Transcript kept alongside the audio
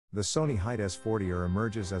The Sony HT-S40R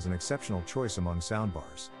emerges as an exceptional choice among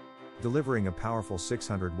soundbars, delivering a powerful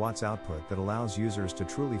 600 watts output that allows users to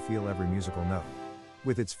truly feel every musical note.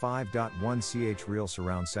 With its 5.1ch real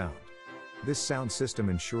surround sound, this sound system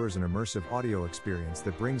ensures an immersive audio experience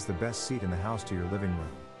that brings the best seat in the house to your living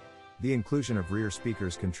room. The inclusion of rear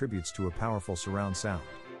speakers contributes to a powerful surround sound,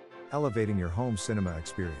 elevating your home cinema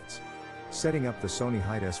experience. Setting up the Sony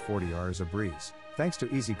HT-S40R is a breeze, thanks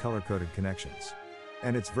to easy color-coded connections.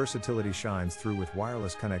 And its versatility shines through with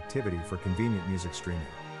wireless connectivity for convenient music streaming.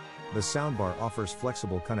 The soundbar offers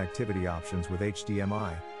flexible connectivity options with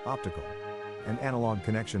HDMI, optical, and analog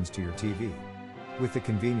connections to your TV, with the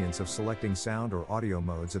convenience of selecting sound or audio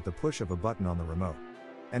modes at the push of a button on the remote,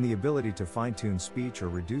 and the ability to fine-tune speech or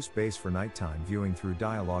reduce bass for nighttime viewing through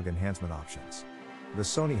dialogue enhancement options. The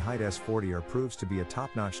Sony HT-S40R proves to be a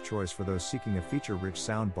top-notch choice for those seeking a feature-rich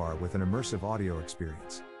soundbar with an immersive audio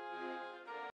experience.